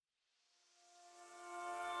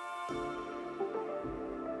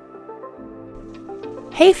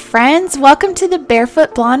Hey friends, welcome to the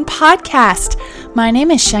Barefoot Blonde podcast. My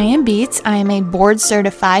name is Cheyenne. I am a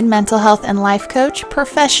board-certified mental health and life coach,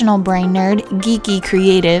 professional brain nerd, geeky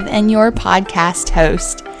creative, and your podcast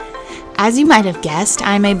host. As you might have guessed,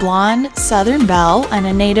 I'm a blonde Southern belle and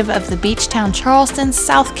a native of the beach town Charleston,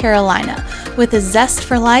 South Carolina, with a zest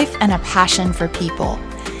for life and a passion for people.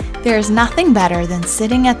 There is nothing better than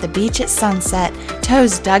sitting at the beach at sunset,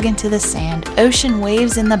 toes dug into the sand, ocean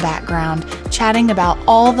waves in the background, chatting about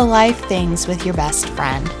all the life things with your best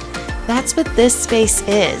friend. That's what this space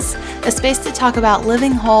is, a space to talk about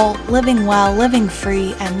living whole, living well, living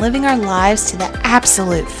free, and living our lives to the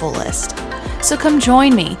absolute fullest. So come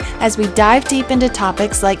join me as we dive deep into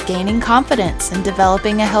topics like gaining confidence and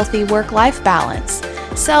developing a healthy work-life balance,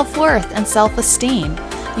 self-worth and self-esteem,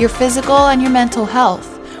 your physical and your mental health.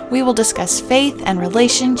 We will discuss faith and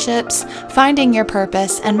relationships, finding your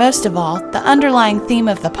purpose, and most of all, the underlying theme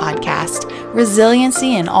of the podcast,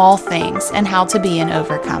 resiliency in all things and how to be an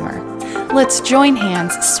overcomer. Let's join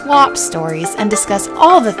hands, swap stories, and discuss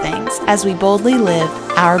all the things as we boldly live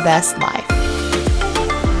our best life.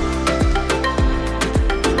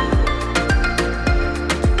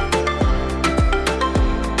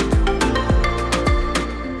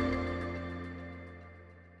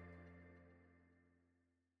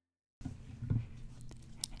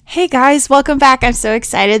 Hey guys, welcome back. I'm so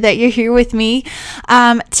excited that you're here with me.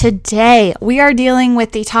 Today, we are dealing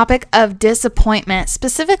with the topic of disappointment,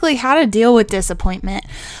 specifically how to deal with disappointment.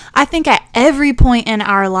 I think at every point in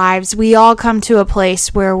our lives, we all come to a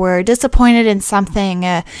place where we're disappointed in something,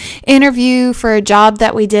 an interview for a job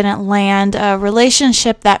that we didn't land, a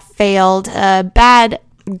relationship that failed, a bad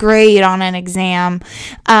grade on an exam,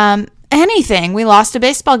 anything. We lost a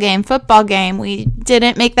baseball game, football game. We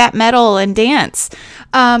didn't make that medal in dance.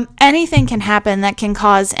 Anything can happen that can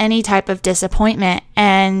cause any type of disappointment.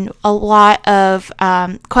 And a lot of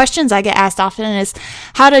questions I get asked often is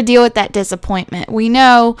how to deal with that disappointment. We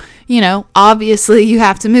know, obviously you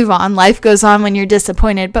have to move on. Life goes on when you're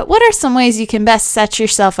disappointed. But what are some ways you can best set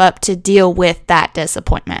yourself up to deal with that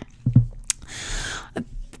disappointment?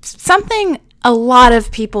 Something a lot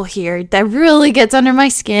of people hear that really gets under my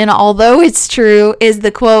skin, although it's true, is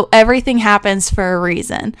the quote, "Everything happens for a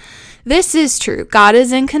reason." This is true. God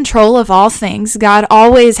is in control of all things. God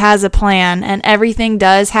always has a plan, and everything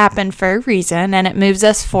does happen for a reason, and it moves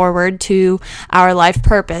us forward to our life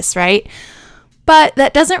purpose, right? But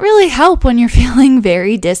that doesn't really help when you're feeling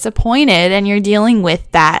very disappointed and you're dealing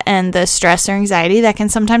with that and the stress or anxiety that can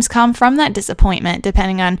sometimes come from that disappointment,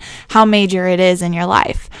 depending on how major it is in your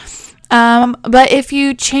life. But if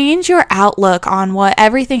you change your outlook on what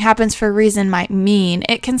everything happens for a reason might mean,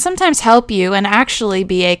 it can sometimes help you and actually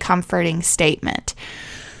be a comforting statement.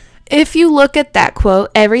 If you look at that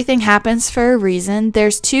quote, "Everything happens for a reason,"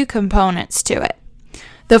 there's two components to it.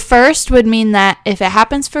 The first would mean that if it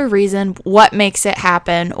happens for a reason, what makes it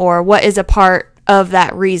happen, or what is a part of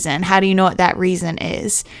that reason? How do you know what that reason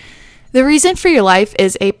is? The reason for your life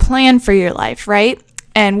is a plan for your life, right?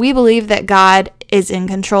 And we believe that God is in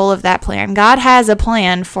control of that plan. God has a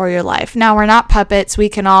plan for your life. Now, we're not puppets. We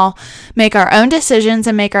can all make our own decisions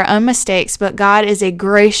and make our own mistakes, but God is a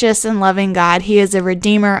gracious and loving God. He is a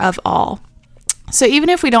redeemer of all. So even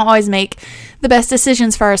if we don't always make the best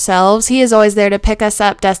decisions for ourselves, He is always there to pick us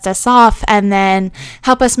up, dust us off, and then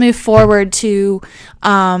help us move forward to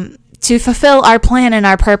fulfill our plan and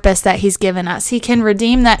our purpose that He's given us. He can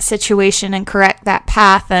redeem that situation and correct that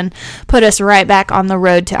path and put us right back on the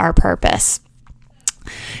road to our purpose.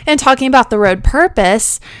 And talking about the road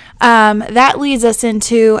purpose, that leads us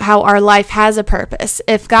into how our life has a purpose.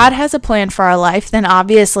 If God has a plan for our life, then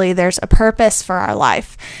obviously there's a purpose for our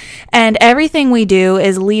life. And everything we do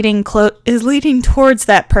is leading towards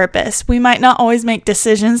that purpose. We might not always make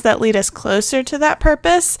decisions that lead us closer to that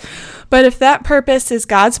purpose, but if that purpose is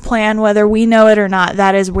God's plan, whether we know it or not,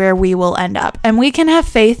 that is where we will end up. And we can have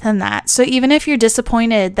faith in that. So even if you're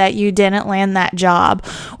disappointed that you didn't land that job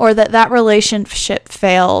or that relationship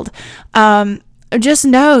failed, just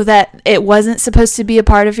know that it wasn't supposed to be a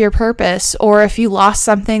part of your purpose. Or if you lost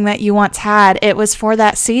something that you once had, it was for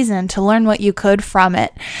that season to learn what you could from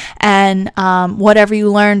it. And whatever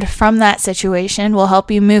you learned from that situation will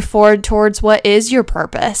help you move forward towards what is your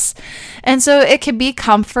purpose. And so it can be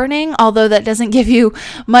comforting, although that doesn't give you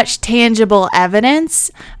much tangible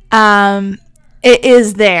evidence. It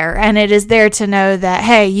is there, and it is there to know that,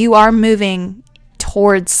 hey, you are moving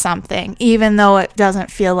towards something, even though it doesn't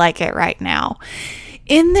feel like it right now.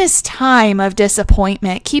 In this time of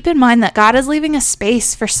disappointment, keep in mind that God is leaving a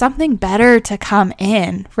space for something better to come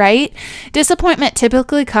in, right? Disappointment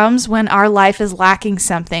typically comes when our life is lacking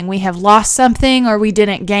something. We have lost something, or we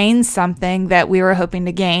didn't gain something that we were hoping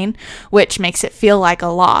to gain, which makes it feel like a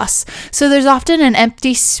loss. So there's often an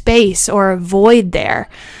empty space or a void there.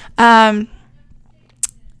 And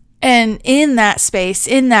in that space,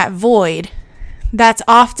 in that void, that's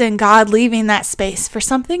often God leaving that space for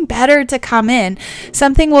something better to come in.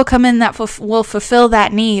 Something will come in that will fulfill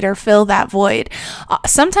that need or fill that void.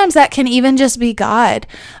 Sometimes that can even just be God.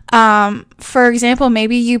 For example,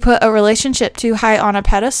 maybe you put a relationship too high on a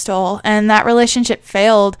pedestal and that relationship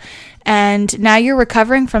failed, and now you're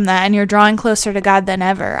recovering from that and you're drawing closer to God than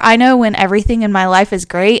ever. I know when everything in my life is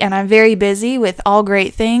great and I'm very busy with all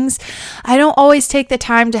great things, I don't always take the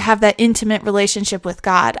time to have that intimate relationship with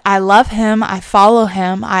God. I love Him. I follow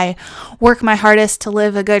Him. I work my hardest to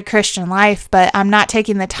live a good Christian life, but I'm not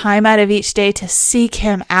taking the time out of each day to seek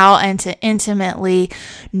Him out and to intimately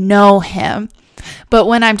know Him. But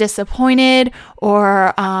when I'm disappointed,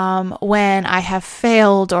 or when I have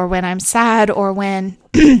failed, or when I'm sad, or when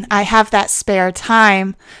I have that spare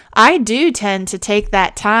time, I do tend to take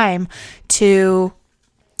that time to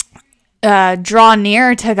draw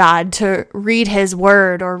near to God, to read His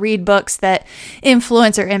Word or read books that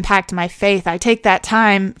influence or impact my faith. I take that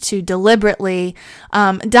time to deliberately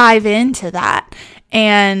dive into that.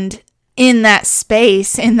 And in that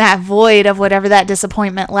space, in that void of whatever that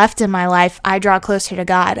disappointment left in my life, I draw closer to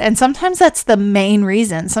God. And sometimes that's the main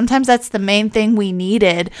reason. Sometimes that's the main thing we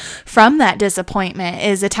needed from that disappointment,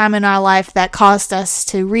 is a time in our life that caused us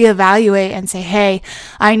to reevaluate and say, hey,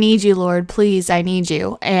 I need you, Lord, please, I need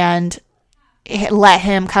you. And let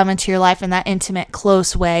Him come into your life in that intimate,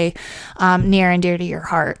 close way, near and dear to your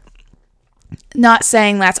heart. Not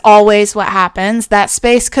saying that's always what happens. That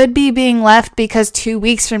space could be being left because 2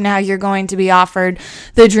 weeks from now you're going to be offered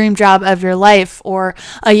the dream job of your life, or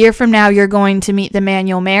a year from now you're going to meet the man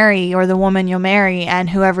you'll marry or the woman you'll marry, and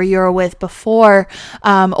whoever you were with before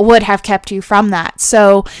would have kept you from that.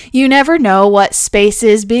 So you never know what space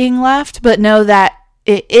is being left, but know that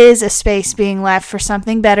it is a space being left for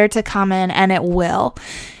something better to come in, and it will.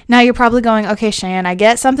 Now you're probably going, okay, Cheyenne, I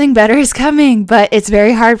get something better is coming, but it's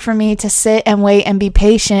very hard for me to sit and wait and be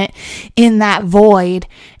patient in that void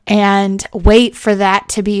and wait for that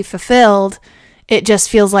to be fulfilled. It just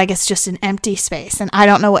feels like it's just an empty space, and I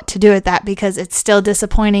don't know what to do with that because it's still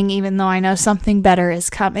disappointing even though I know something better is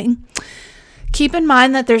coming. Keep in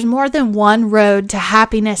mind that there's more than one road to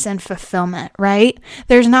happiness and fulfillment, right?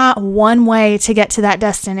 There's not one way to get to that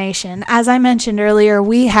destination. As I mentioned earlier,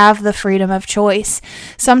 we have the freedom of choice.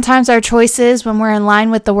 Sometimes our choices, when we're in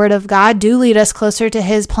line with the Word of God, do lead us closer to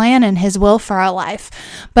His plan and His will for our life.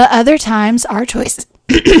 But other times our choices,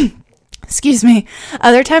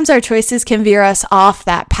 other times our choices can veer us off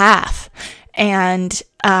that path. And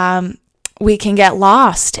we can get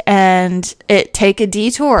lost and it take a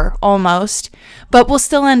detour almost, but we'll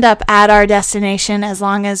still end up at our destination as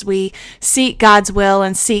long as we seek God's will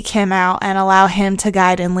and seek Him out and allow Him to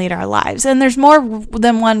guide and lead our lives. And there's more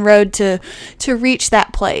than one road to reach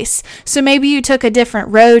that place. So maybe you took a different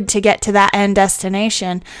road to get to that end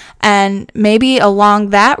destination, and maybe along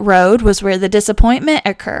that road was where the disappointment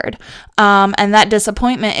occurred. And that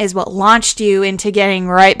disappointment is what launched you into getting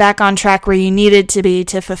right back on track where you needed to be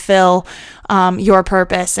to fulfill your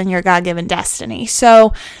purpose and your God-given destiny.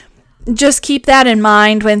 So just keep that in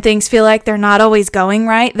mind when things feel like they're not always going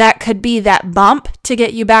right. That could be that bump to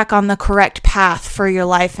get you back on the correct path for your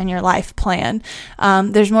life and your life plan.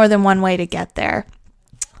 There's more than one way to get there.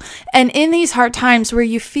 And in these hard times where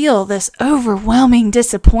you feel this overwhelming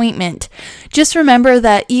disappointment, just remember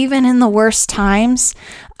that even in the worst times,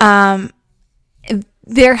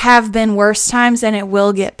 there have been worse times and it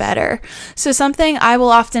will get better. So something I will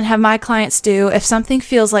often have my clients do if something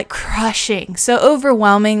feels like crushing, so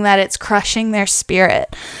overwhelming that it's crushing their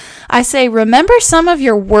spirit, I say, remember some of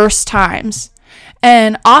your worst times.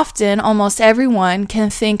 And often, almost everyone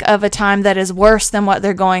can think of a time that is worse than what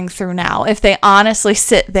they're going through now. If they honestly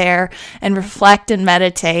sit there and reflect and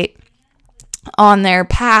meditate on their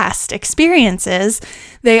past experiences,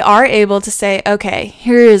 they are able to say, okay,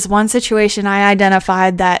 here is one situation I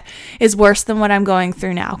identified that is worse than what I'm going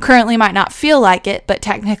through now. Currently might not feel like it, but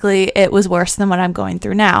technically it was worse than what I'm going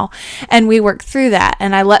through now. And we work through that,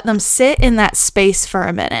 and I let them sit in that space for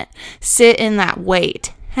a minute, sit in that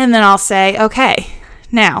weight. And then I'll say, okay,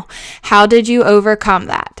 now, how did you overcome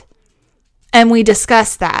that? And we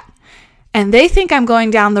discuss that. And they think I'm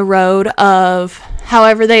going down the road of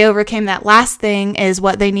however they overcame that last thing is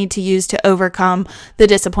what they need to use to overcome the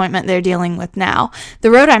disappointment they're dealing with now.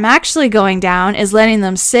 The road I'm actually going down is letting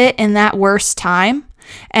them sit in that worst time,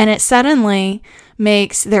 and it suddenly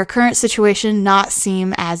makes their current situation not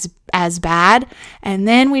seem as bad. And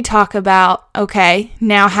then we talk about, okay,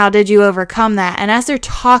 now how did you overcome that? And as they're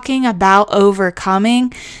talking about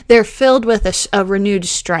overcoming, they're filled with a renewed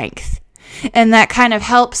strength. And that kind of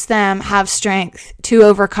helps them have strength to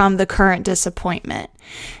overcome the current disappointment.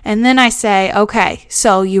 And then I say, okay,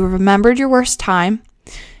 so you remembered your worst time.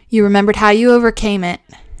 You remembered how you overcame it.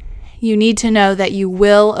 You need to know that you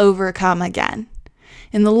will overcome again.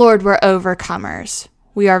 In the Lord, we're overcomers.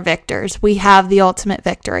 We are victors. We have the ultimate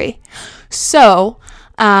victory. So,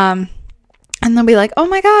 and they'll be like, oh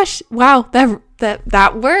my gosh, wow,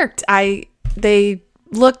 that worked. They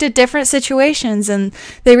looked at different situations and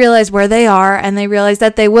they realize where they are, and they realize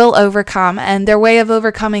that they will overcome, and their way of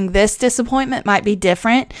overcoming this disappointment might be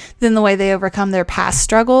different than the way they overcome their past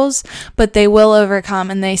struggles, but they will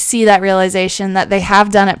overcome, and they see that realization that they have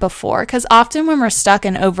done it before. Because often when we're stuck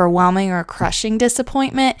in overwhelming or crushing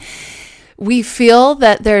disappointment, we feel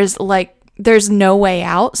that there's no way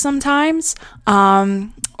out sometimes,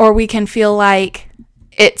 or we can feel like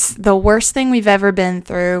it's the worst thing we've ever been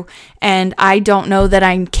through, and I don't know that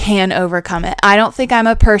I can overcome it. I don't think I'm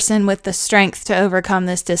a person with the strength to overcome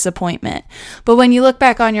this disappointment. But when you look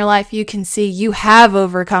back on your life, you can see you have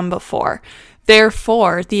overcome before.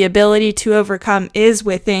 Therefore, the ability to overcome is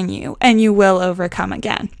within you, and you will overcome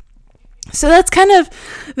again. So that's kind of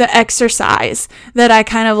the exercise that I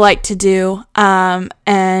kind of like to do,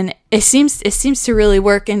 and it seems to really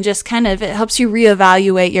work, and just kind of it helps you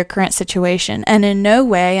reevaluate your current situation. And in no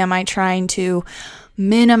way am I trying to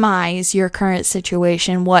minimize your current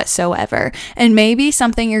situation whatsoever. And maybe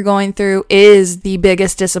something you're going through is the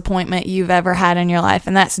biggest disappointment you've ever had in your life,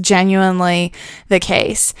 and that's genuinely the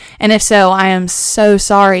case. And if so, I am so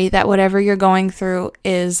sorry that whatever you're going through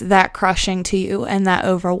is that crushing to you and that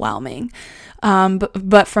overwhelming.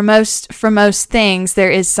 But for most things,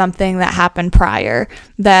 there is something that happened prior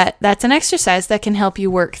that's an exercise that can help you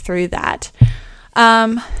work through that.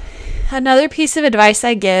 Another piece of advice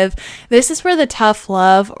I give, this is where the tough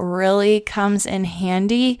love really comes in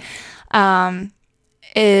handy,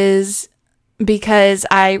 is because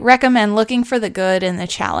I recommend looking for the good in the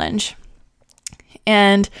challenge.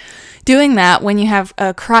 And doing that when you have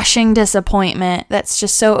a crushing disappointment that's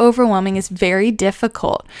just so overwhelming is very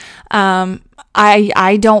difficult.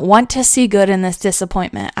 I don't want to see good in this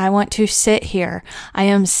disappointment. I want to sit here. I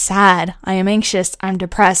am sad. I am anxious. I'm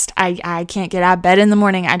depressed. I can't get out of bed in the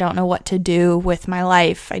morning. I don't know what to do with my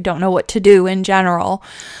life. I don't know what to do in general.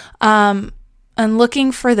 And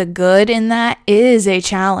looking for the good in that is a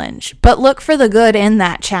challenge, but look for the good in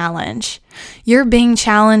that challenge. You're being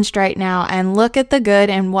challenged right now, and look at the good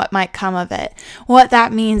and what might come of it. What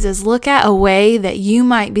that means is look at a way that you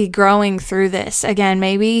might be growing through this. Again,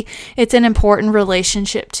 maybe it's an important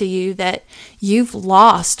relationship to you that you've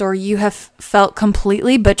lost, or you have felt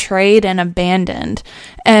completely betrayed and abandoned.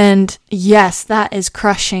 And yes, that is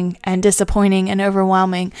crushing and disappointing and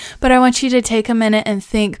overwhelming. But I want you to take a minute and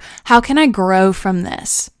think, how can I grow from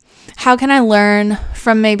this? How can I learn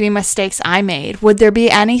from maybe mistakes I made? Would there be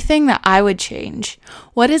anything that I would change?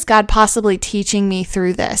 What is God possibly teaching me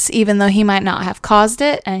through this, even though he might not have caused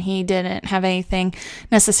it and he didn't have anything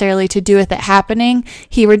necessarily to do with it happening?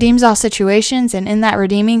 He redeems all situations, and in that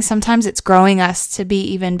redeeming, sometimes it's growing us to be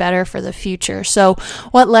even better for the future. So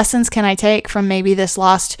what lessons can I take from maybe this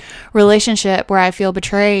lost relationship where I feel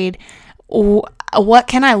betrayed? What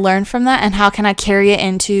can I learn from that, and how can I carry it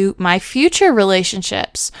into my future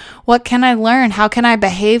relationships? What can I learn? How can I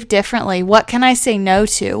behave differently? What can I say no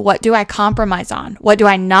to? What do I compromise on? What do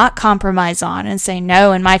I not compromise on and say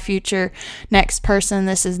no in my future next person?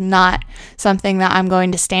 This is not something that I'm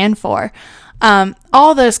going to stand for.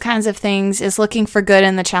 All those kinds of things is looking for good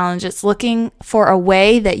in the challenge. It's looking for a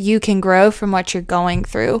way that you can grow from what you're going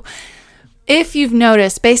through. If you've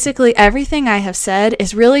noticed, basically everything I have said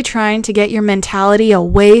is really trying to get your mentality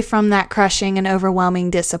away from that crushing and overwhelming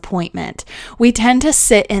disappointment. We tend to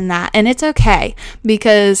sit in that, and it's okay,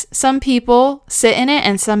 because some people sit in it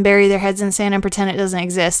and some bury their heads in sand and pretend it doesn't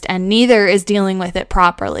exist, and neither is dealing with it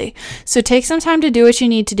properly. So take some time to do what you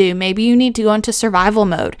need to do. Maybe you need to go into survival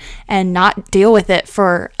mode and not deal with it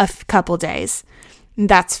for a couple days.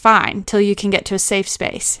 That's fine till you can get to a safe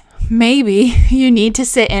space. maybe you need to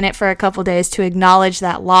sit in it for a couple days to acknowledge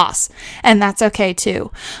that loss, and that's okay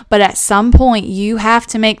too. But at some point, you have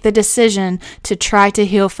to make the decision to try to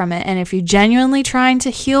heal from it. And if you're genuinely trying to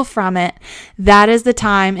heal from it, that is the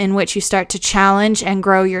time in which you start to challenge and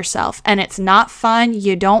grow yourself. And it's not fun.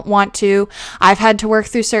 You don't want to. I've had to work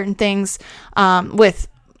through certain things with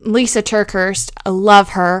Lisa Turkhurst. I love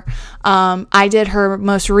her. I did her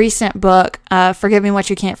most recent book, Forgiving What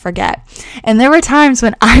You Can't Forget. And there were times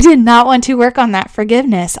when I did not want to work on that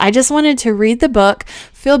forgiveness. I just wanted to read the book,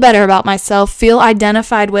 feel better about myself, feel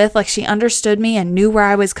identified with, like she understood me and knew where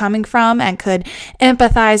I was coming from and could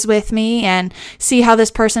empathize with me and see how this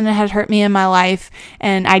person had hurt me in my life.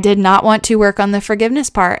 And I did not want to work on the forgiveness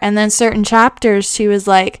part. And then certain chapters, she was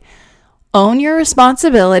like, own your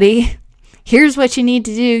responsibility. Here's what you need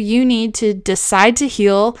to do. You need to decide to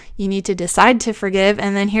heal. You need to decide to forgive.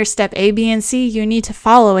 And then here's step A, B, and C you need to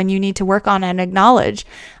follow and you need to work on and acknowledge.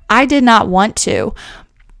 I did not want to,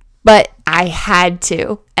 but I had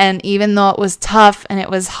to. And even though it was tough and it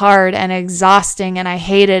was hard and exhausting and I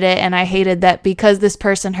hated it, and I hated that because this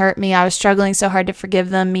person hurt me, I was struggling so hard to forgive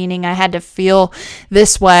them, meaning I had to feel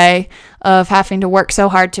this way of having to work so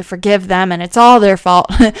hard to forgive them and it's all their fault.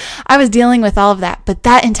 I was dealing with all of that, but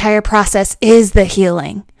that entire process is the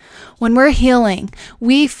healing. When we're healing,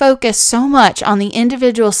 we focus so much on the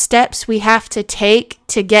individual steps we have to take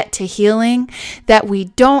to get to healing that we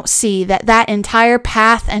don't see that entire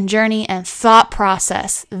path and journey and thought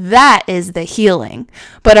process, that is the healing.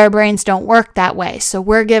 But our brains don't work that way. So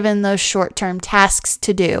we're given those short-term tasks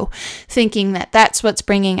to do, thinking that that's what's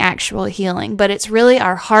bringing actual healing. But it's really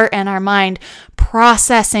our heart and our mind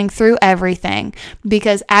processing through everything,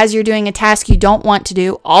 because as you're doing a task you don't want to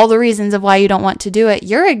do, all the reasons of why you don't want to do it,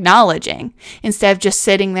 you're acknowledging instead of just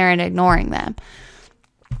sitting there and ignoring them.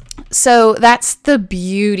 So that's the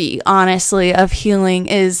beauty, honestly, of healing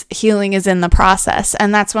is in the process.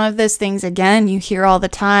 And that's one of those things, again, you hear all the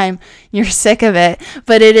time, you're sick of it,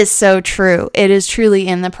 but it is so true. It is truly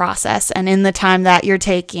in the process and in the time that you're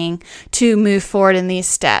taking to move forward in these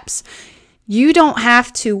steps. You don't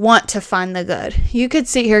have to want to find the good. You could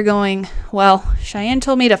sit here going, well, Cheyenne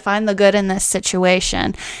told me to find the good in this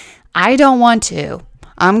situation. I don't want to.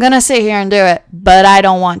 I'm going to sit here and do it, but I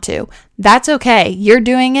don't want to. That's okay. You're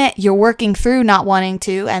doing it. You're working through not wanting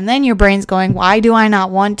to. And then your brain's going, why do I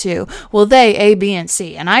not want to? Well, they, A, B, and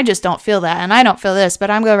C. And I just don't feel that. And I don't feel this,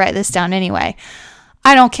 but I'm going to write this down anyway.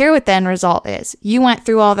 I don't care what the end result is. You went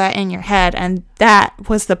through all that in your head. And that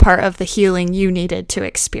was the part of the healing you needed to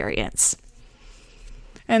experience.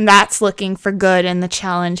 And that's looking for good in the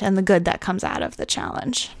challenge and the good that comes out of the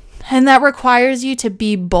challenge. And that requires you to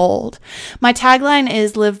be bold. My tagline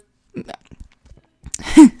is live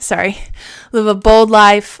a bold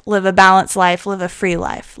life, live a balanced life, live a free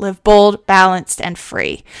life. Live bold, balanced, and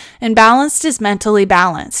free. And balanced is mentally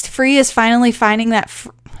balanced. Free is finally finding that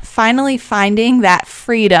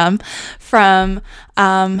freedom from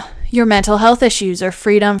your mental health issues, or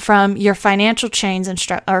freedom from your financial chains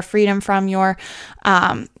or freedom from your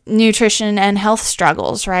nutrition and health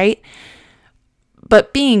struggles, right?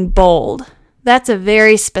 But being bold, that's a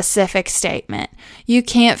very specific statement. You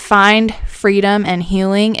can't find freedom and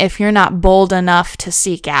healing if you're not bold enough to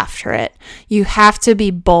seek after it. You have to be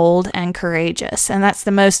bold and courageous, and that's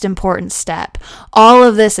the most important step. All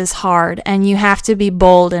of this is hard, and you have to be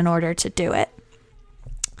bold in order to do it.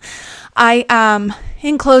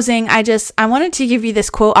 In closing, I wanted to give you this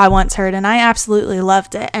quote I once heard, and I absolutely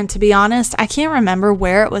loved it. And to be honest, I can't remember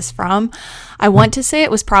where it was from. I want to say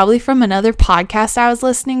it was probably from another podcast I was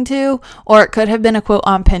listening to, or it could have been a quote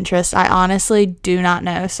on Pinterest. I honestly do not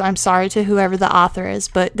know. So I'm sorry to whoever the author is,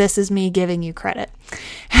 but this is me giving you credit.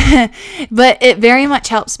 But it very much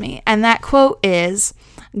helps me. And that quote is,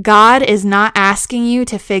 God is not asking you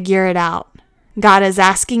to figure it out. God is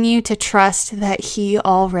asking you to trust that He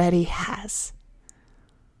already has.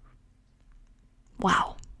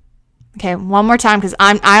 Wow. Okay, one more time, because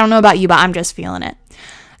I don't know about you, but I'm just feeling it.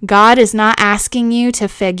 God is not asking you to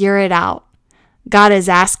figure it out. God is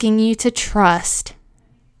asking you to trust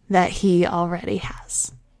that He already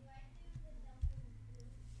has.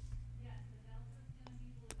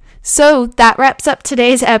 So that wraps up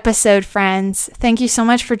today's episode, friends. Thank you so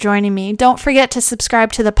much for joining me. Don't forget to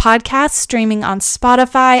subscribe to the podcast, streaming on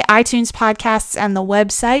Spotify, iTunes Podcasts, and the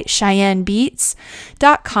website,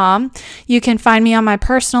 CheyenneBeats.com. You can find me on my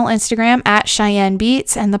personal Instagram at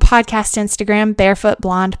CheyenneBeats and the podcast Instagram, Barefoot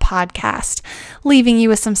Blonde Podcast. Leaving you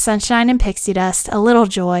with some sunshine and pixie dust, a little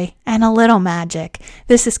joy, and a little magic.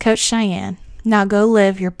 This is Coach Cheyenne. Now go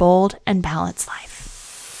live your bold and balanced life.